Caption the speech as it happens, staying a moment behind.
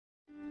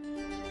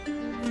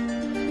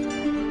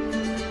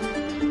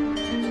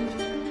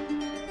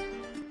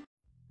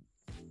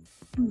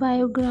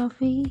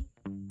Biography.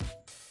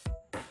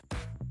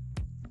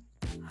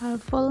 Her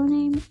full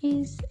name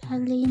is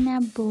Alina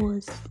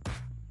Boz.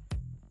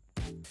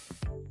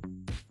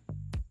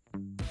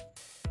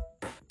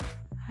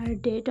 Her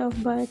date of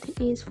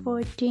birth is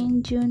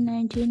 14 June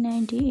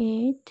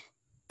 1998.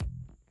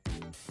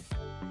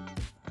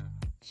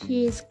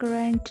 She is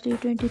currently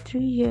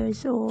 23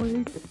 years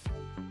old.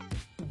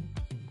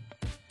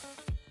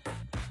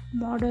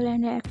 Model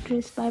and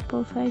actress by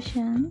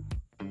profession.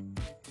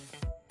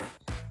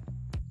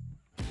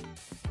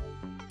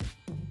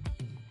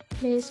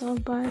 Place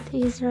of birth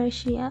is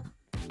Russia.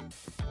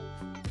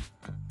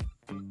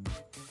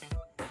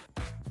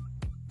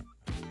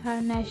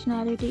 Her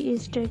nationality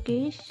is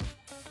Turkish.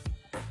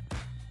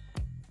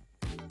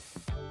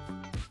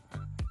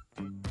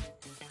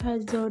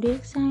 Her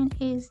zodiac sign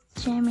is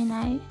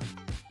Gemini.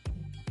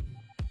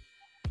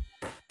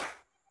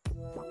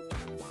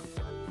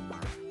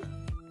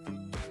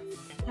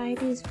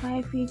 Height is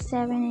 5 feet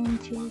 7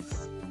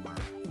 inches.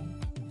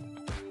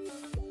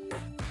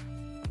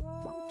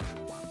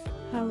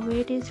 Her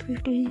weight is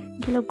 50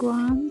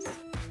 kilograms.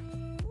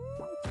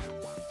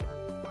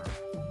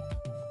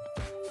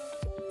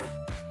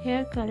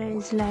 Hair color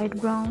is light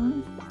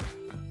brown.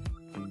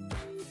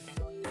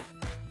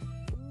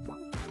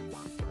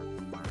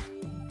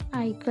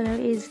 Eye color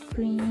is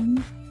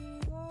green.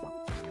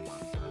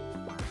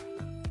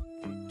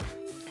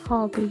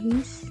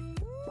 Hobbies: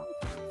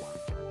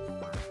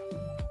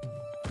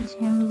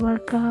 gym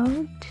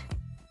workout,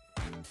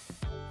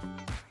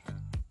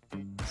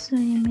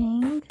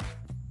 swimming,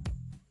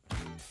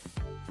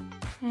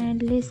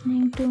 and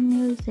listening to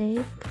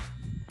music.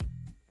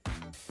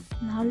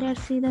 Now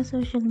let's see the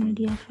social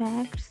media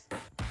facts.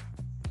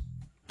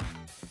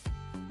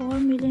 4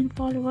 million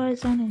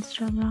followers on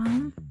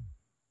Instagram.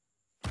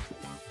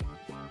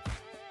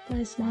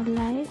 Personal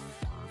life: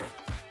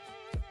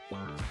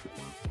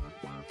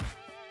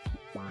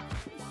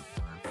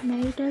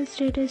 marital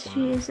status,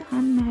 she is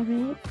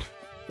unmarried.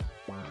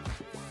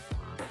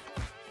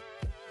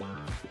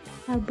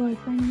 Her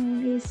boyfriend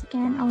name is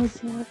Ken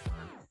Ozer.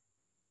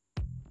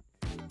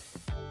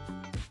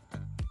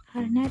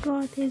 Her net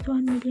worth is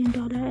 $1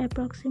 million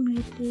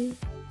approximately.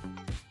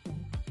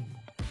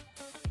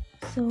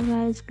 So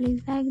guys,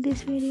 please like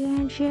this video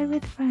and share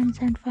with friends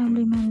and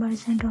family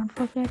members, and don't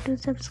forget to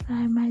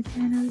subscribe my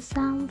channel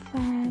Some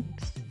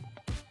Facts.